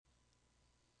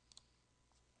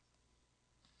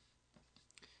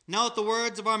Now let the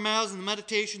words of our mouths and the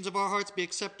meditations of our hearts be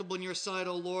acceptable in your sight,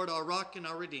 O Lord, our rock and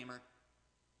our redeemer.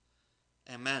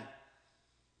 Amen.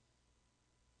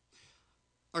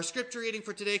 Our scripture reading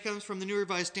for today comes from the New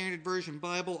Revised Standard Version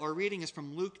Bible. Our reading is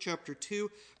from Luke chapter 2,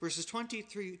 verses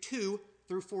 22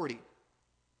 through 40.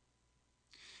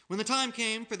 When the time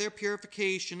came for their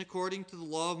purification according to the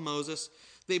law of Moses,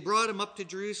 they brought him up to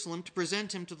Jerusalem to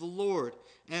present him to the Lord.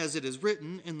 As it is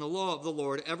written in the law of the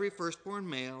Lord, every firstborn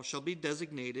male shall be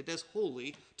designated as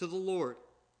holy to the Lord.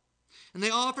 And they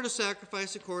offered a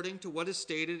sacrifice according to what is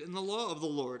stated in the law of the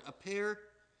Lord, a pair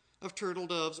of turtle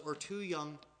doves or 2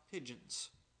 young pigeons.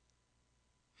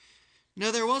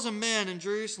 Now there was a man in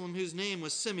Jerusalem whose name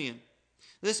was Simeon.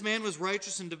 This man was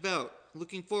righteous and devout,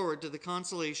 looking forward to the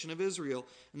consolation of Israel,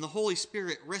 and the Holy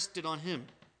Spirit rested on him.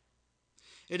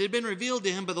 It had been revealed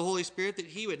to him by the Holy Spirit that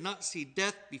he would not see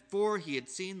death before he had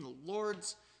seen the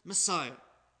Lord's Messiah.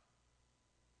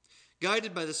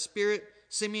 Guided by the Spirit,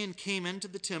 Simeon came into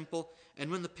the temple,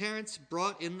 and when the parents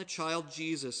brought in the child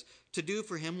Jesus to do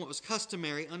for him what was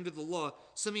customary under the law,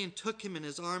 Simeon took him in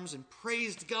his arms and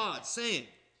praised God, saying,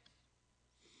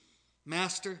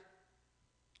 "Master,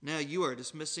 now you are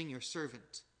dismissing your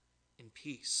servant in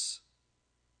peace,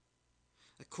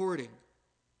 according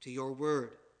to your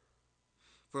word.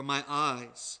 For my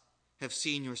eyes have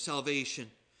seen your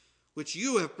salvation, which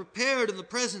you have prepared in the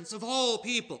presence of all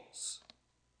peoples,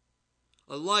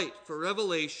 a light for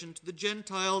revelation to the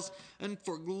Gentiles and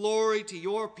for glory to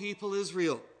your people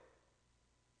Israel."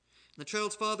 And the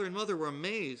child's father and mother were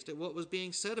amazed at what was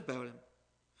being said about him.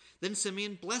 Then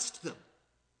Simeon blessed them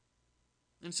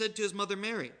and said to his mother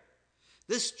Mary,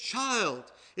 "This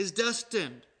child is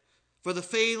destined for the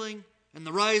failing and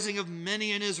the rising of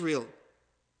many in Israel,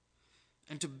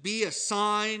 and to be a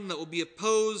sign that will be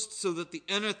opposed, so that the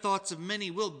inner thoughts of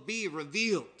many will be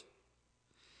revealed.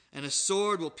 And a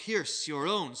sword will pierce your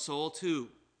own soul too."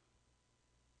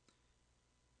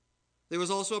 There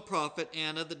was also a prophet,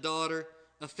 Anna, the daughter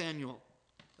of Phanuel,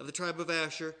 of the tribe of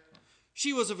Asher.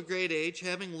 She was of a great age,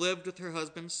 having lived with her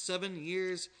husband 7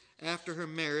 years after her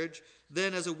marriage,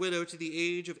 then as a widow to the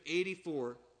age of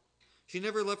 84. She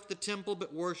never left the temple,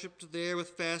 but worshipped there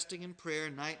with fasting and prayer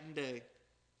night and day.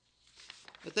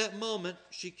 At that moment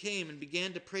she came and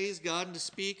began to praise God and to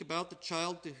speak about the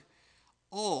child to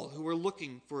all who were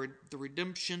looking for the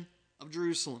redemption of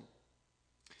Jerusalem.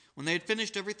 When they had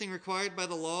finished everything required by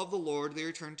the law of the Lord, they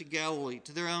returned to Galilee,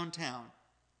 to their own town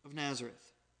of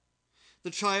Nazareth.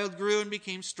 The child grew and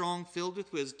became strong, filled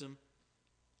with wisdom,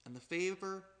 and the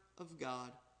favor of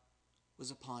God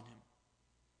was upon him.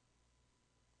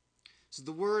 This is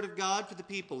the word of God for the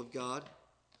people of God.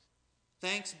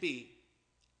 Thanks be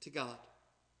to God.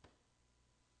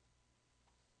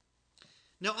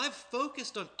 Now, I've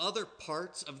focused on other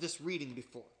parts of this reading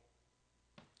before.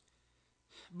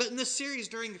 But in this series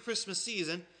during the Christmas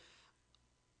season,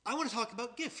 I want to talk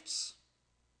about gifts.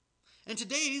 And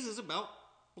today's is about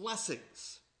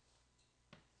blessings.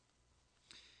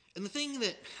 And the thing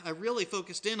that I really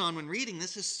focused in on when reading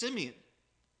this is Simeon.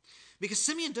 Because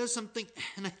Simeon does something,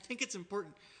 and I think it's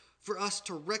important for us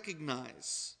to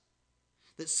recognize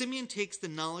that Simeon takes the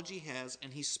knowledge he has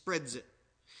and he spreads it.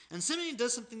 And Simeon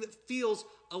does something that feels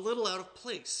a little out of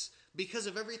place because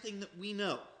of everything that we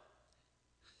know.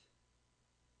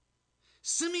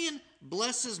 Simeon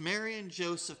blesses Mary and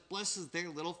Joseph, blesses their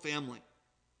little family.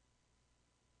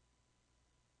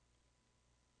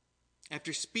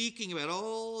 After speaking about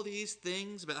all these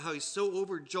things, about how he's so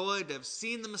overjoyed to have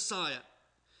seen the Messiah,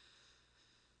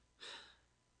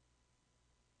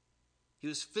 he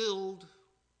was filled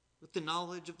with the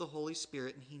knowledge of the Holy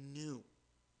Spirit, and he knew.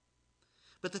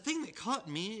 But the thing that caught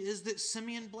me is that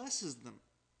Simeon blesses them.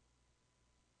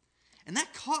 And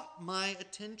that caught my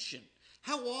attention.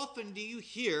 How often do you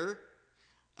hear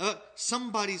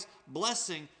somebody's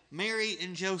blessing Mary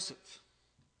and Joseph?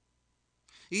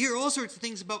 You hear all sorts of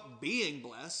things about being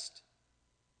blessed.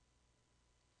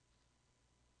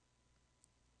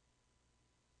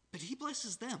 But he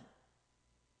blesses them.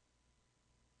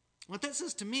 What that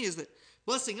says to me is that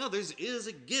blessing others is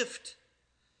a gift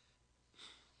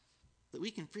that we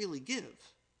can freely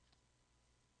give.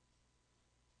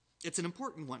 It's an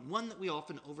important one that we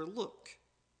often overlook.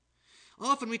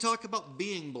 Often we talk about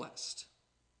being blessed.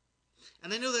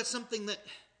 And I know that's something that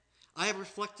I have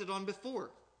reflected on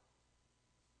before.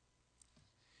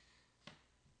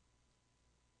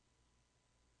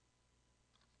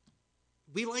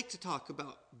 We like to talk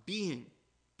about being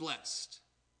blessed.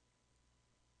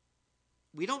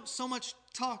 We don't so much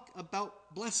talk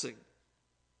about blessing.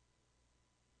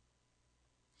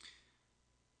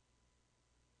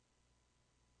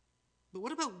 But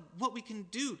what about what we can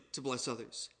do to bless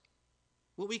others?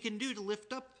 what we can do to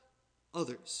lift up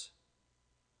others,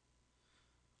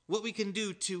 what we can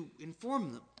do to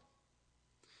inform them,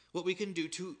 what we can do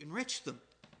to enrich them.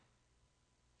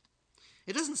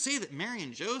 It doesn't say that Mary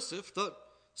and Joseph thought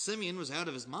Simeon was out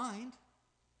of his mind.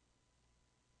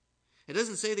 It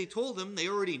doesn't say they told him they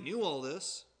already knew all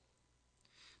this.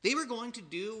 They were going to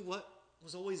do what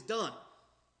was always done.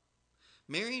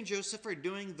 Mary and Joseph are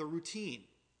doing the routine.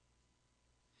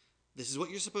 This is what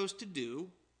you're supposed to do.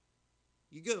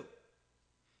 You go.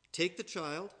 Take the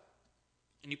child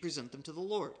and you present them to the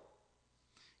Lord.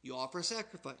 You offer a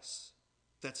sacrifice.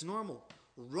 That's normal.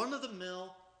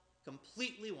 Run-of-the-mill,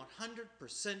 completely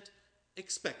 100%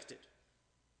 expected.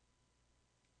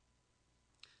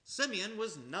 Simeon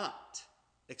was not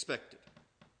expected.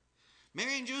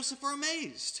 Mary and Joseph are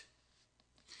amazed.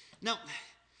 Now,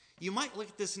 you might look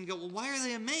at this and go, well, why are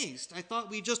they amazed? I thought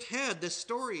we just had this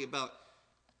story about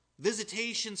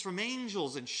visitations from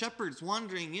angels and shepherds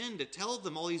wandering in to tell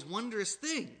them all these wondrous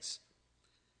things.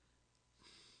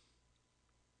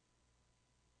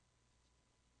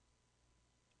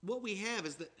 What we have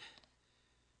is that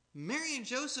Mary and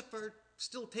Joseph are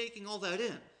still taking all that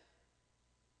in.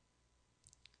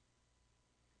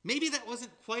 Maybe that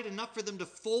wasn't quite enough for them to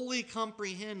fully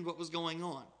comprehend what was going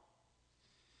on.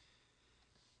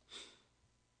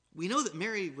 We know that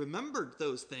Mary remembered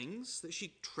those things, that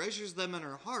she treasures them in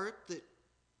her heart, that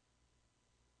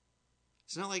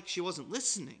it's not like she wasn't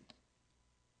listening.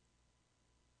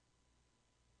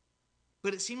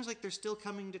 But it seems like they're still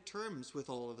coming to terms with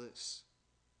all of this,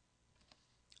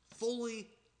 fully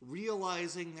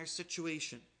realizing their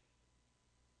situation.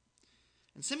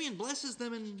 And Simeon blesses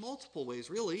them in multiple ways,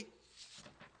 really.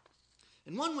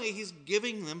 In one way, he's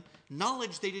giving them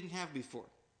knowledge they didn't have before.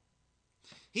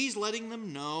 He's letting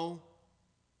them know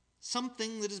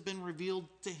something that has been revealed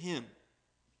to him,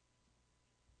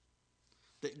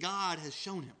 that God has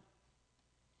shown him,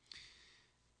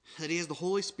 that he has the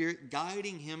Holy Spirit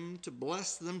guiding him to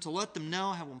bless them, to let them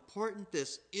know how important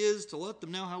this is, to let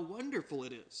them know how wonderful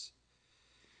it is.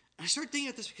 And I started thinking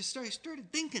of this because I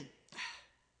started thinking,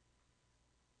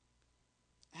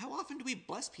 how often do we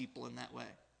bless people in that way?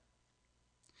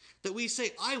 That we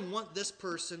say, I want this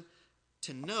person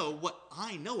to know what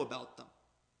I know about them.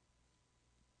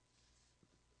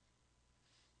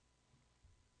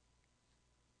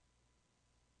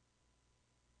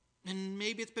 And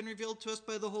maybe it's been revealed to us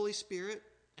by the Holy Spirit,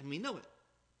 and we know it.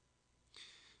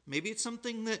 Maybe it's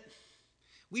something that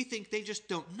we think they just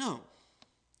don't know.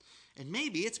 And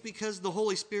maybe it's because the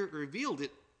Holy Spirit revealed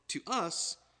it to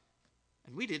us,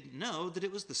 and we didn't know that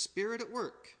it was the Spirit at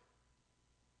work.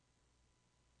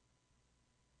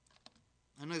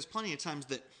 I know there's plenty of times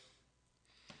that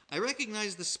I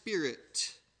recognize the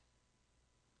Spirit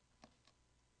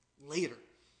later.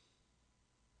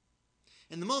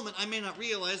 In the moment, I may not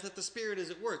realize that the Spirit is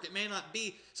at work. It may not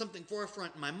be something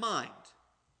forefront in my mind.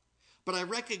 But I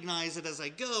recognize it as I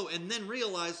go and then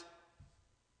realize,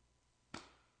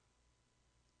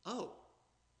 oh,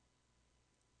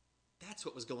 that's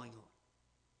what was going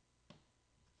on.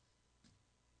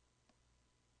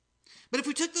 But if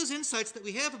we took those insights that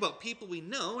we have about people we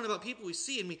know and about people we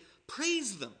see and we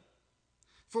praise them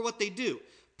for what they do,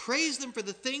 praise them for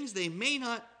the things they may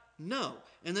not know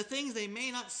and the things they may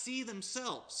not see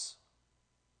themselves,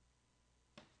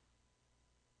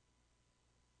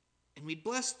 and we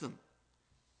bless them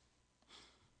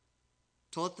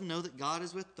to let them know that God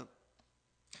is with them,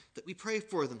 that we pray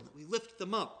for them, that we lift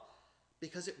them up,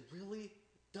 because it really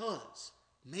does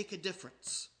make a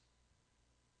difference.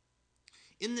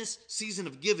 In this season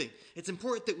of giving, it's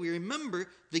important that we remember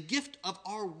the gift of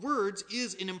our words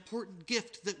is an important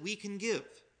gift that we can give.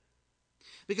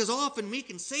 Because often we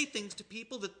can say things to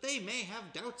people that they may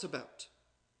have doubts about.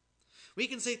 We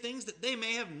can say things that they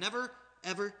may have never,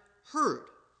 ever heard.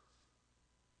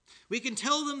 We can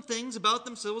tell them things about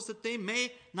themselves that they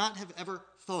may not have ever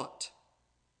thought.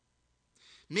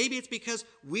 Maybe it's because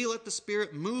we let the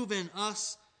Spirit move in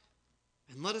us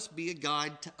and let us be a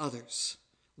guide to others,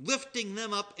 lifting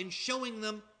them up and showing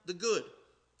them the good,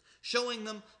 showing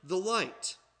them the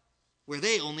light where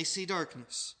they only see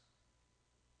darkness.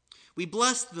 We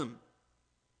bless them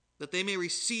that they may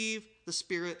receive the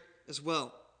Spirit as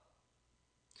well,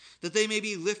 that they may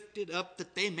be lifted up,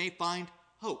 that they may find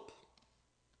hope,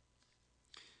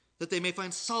 that they may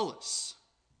find solace,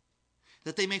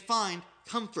 that they may find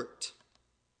comfort.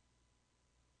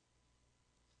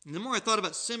 And the more I thought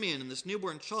about Simeon and this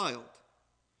newborn child,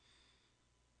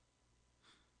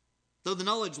 though the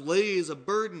knowledge lays a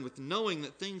burden with knowing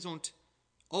that things won't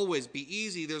always be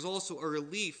easy, there's also a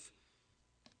relief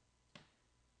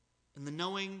in the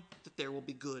knowing that there will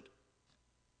be good.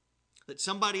 That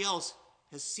somebody else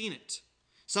has seen it.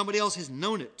 Somebody else has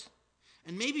known it.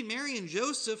 And maybe Mary and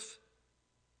Joseph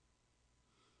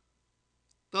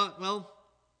thought, well,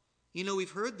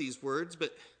 we've heard these words,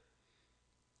 but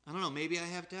I don't know, maybe I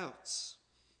have doubts.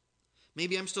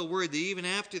 Maybe I'm still worried that even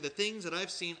after the things that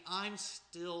I've seen, I'm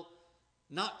still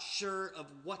not sure of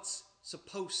what's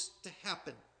supposed to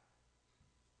happen.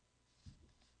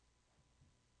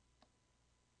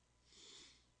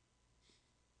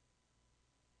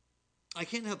 I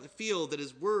can't help but feel that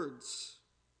his words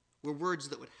were words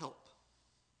that would help.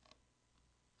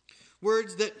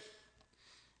 Words that,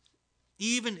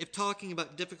 even if talking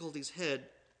about difficulties ahead,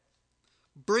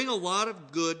 bring a lot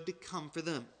of good to come for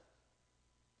them.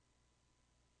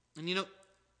 And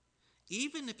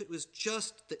even if it was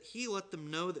just that he let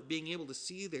them know that being able to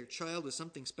see their child was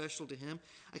something special to him,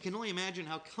 I can only imagine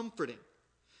how comforting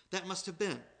that must have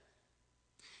been.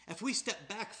 If we step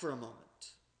back for a moment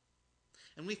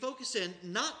and we focus in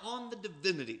not on the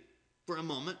divinity for a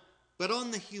moment, but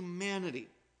on the humanity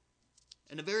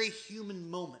in a very human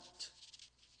moment.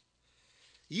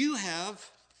 You have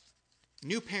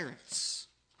new parents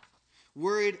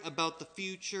worried about the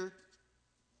future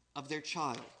of their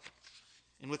child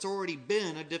and what's already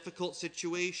been a difficult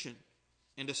situation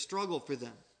and a struggle for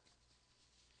them.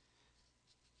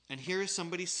 And here is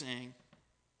somebody saying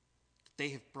that they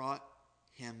have brought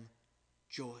him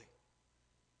joy.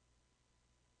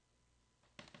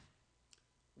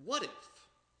 What if,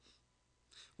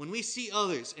 when we see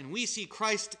others and we see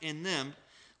Christ in them,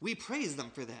 we praise them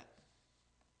for that?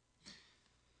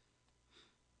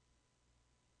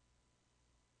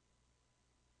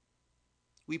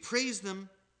 We praise them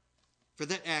for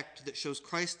that act that shows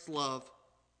Christ's love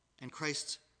and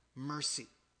Christ's mercy.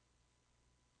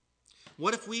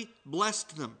 What if we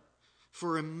blessed them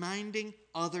for reminding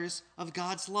others of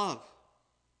God's love?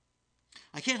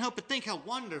 I can't help but think how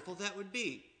wonderful that would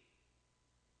be.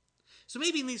 So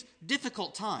maybe in these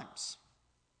difficult times,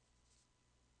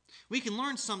 we can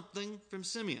learn something from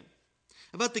Simeon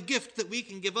about the gift that we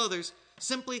can give others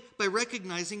simply by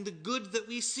recognizing the good that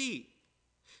we see.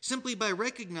 Simply by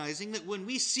recognizing that when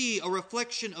we see a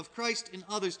reflection of Christ in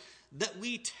others, that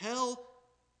we tell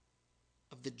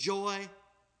of the joy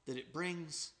that it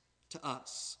brings to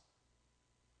us.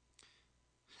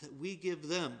 That we give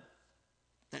them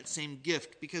that same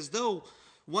gift. Because though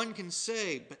one can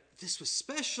say, but this was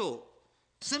special,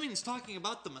 Simeon's talking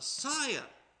about the Messiah.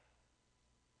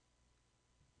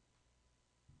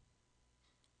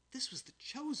 This was the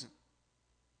chosen.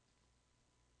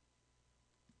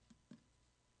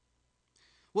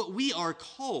 What we are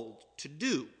called to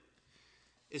do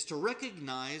is to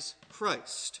recognize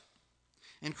Christ.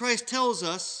 And Christ tells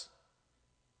us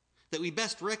that we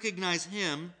best recognize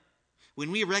him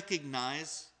when we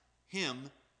recognize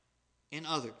him in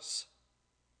others.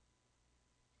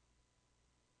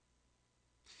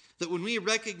 That when we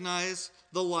recognize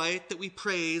the light, that we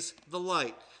praise the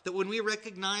light. That when we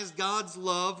recognize God's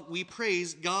love, we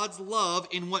praise God's love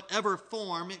in whatever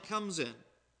form it comes in.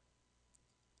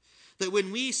 That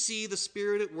when we see the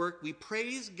Spirit at work, we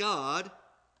praise God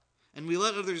and we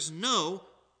let others know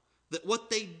that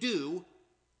what they do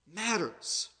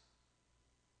matters.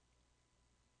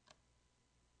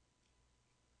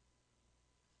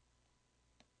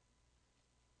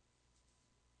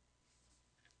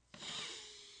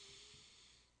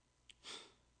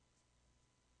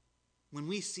 When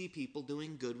we see people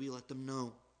doing good, we let them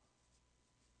know.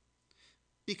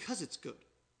 Because it's good.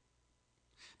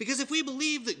 Because if we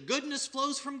believe that goodness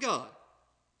flows from God,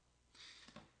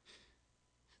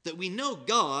 that we know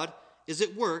God is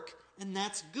at work, and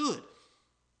that's good.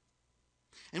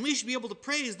 And we should be able to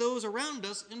praise those around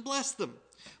us and bless them.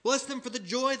 Bless them for the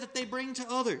joy that they bring to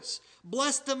others.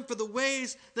 Bless them for the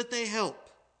ways that they help.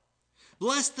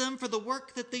 Bless them for the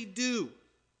work that they do.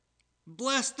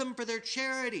 Bless them for their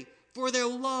charity, for their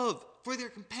love, for their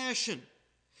compassion.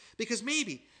 Because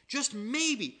maybe, just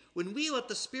maybe, when we let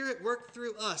the Spirit work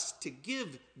through us to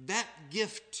give that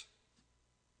gift,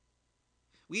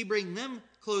 we bring them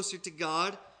closer to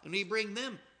God, and we bring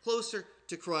them closer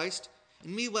to Christ,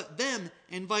 and we let them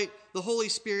invite the Holy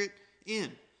Spirit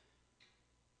in.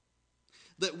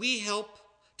 That we help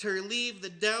to relieve the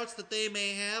doubts that they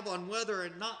may have on whether or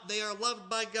not they are loved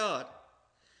by God.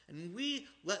 And we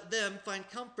let them find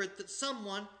comfort that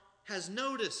someone has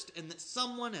noticed and that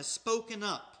someone has spoken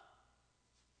up.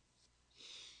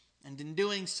 And in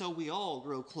doing so, we all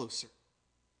grow closer.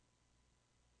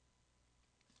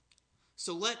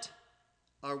 So let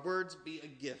our words be a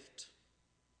gift.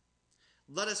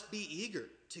 Let us be eager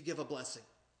to give a blessing.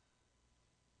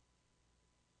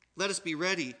 Let us be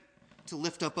ready to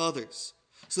lift up others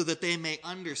so that they may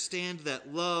understand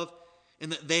that love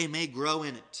and that they may grow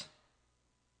in it.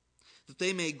 That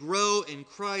they may grow in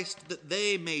Christ, that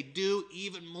they may do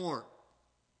even more.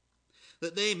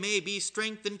 That they may be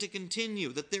strengthened to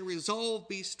continue, that their resolve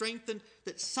be strengthened,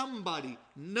 that somebody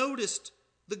noticed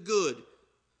the good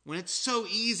when it's so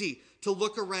easy to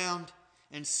look around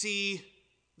and see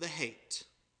the hate.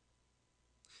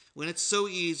 When it's so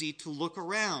easy to look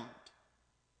around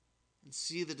and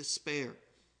see the despair.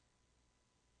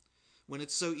 When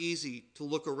it's so easy to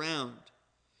look around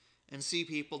and see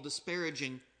people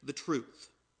disparaging the truth,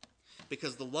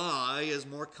 because the lie is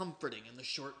more comforting in the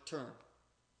short term.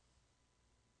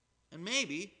 And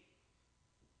maybe,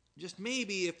 just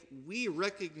maybe, if we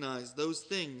recognize those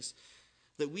things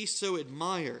that we so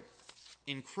admire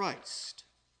in Christ,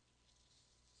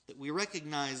 that we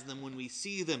recognize them when we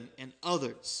see them in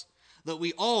others, that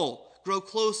we all grow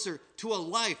closer to a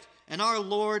life in our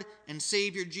Lord and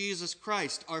Savior Jesus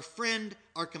Christ, our friend,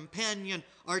 our companion,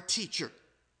 our teacher.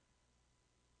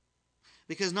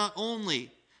 Because not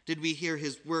only did we hear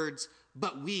his words,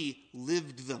 but we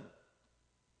lived them.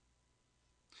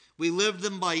 We lived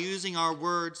them by using our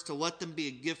words to let them be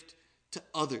a gift to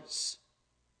others.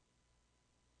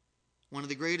 One of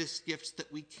the greatest gifts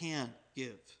that we can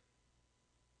give.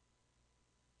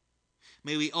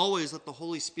 May we always let the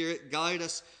Holy Spirit guide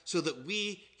us so that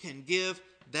we can give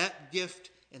that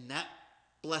gift and that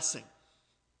blessing.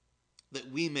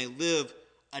 That we may live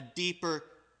a deeper,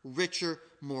 richer,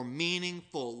 more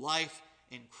meaningful life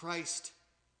in Christ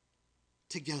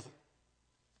together.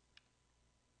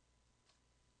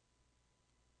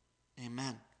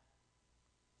 Amen.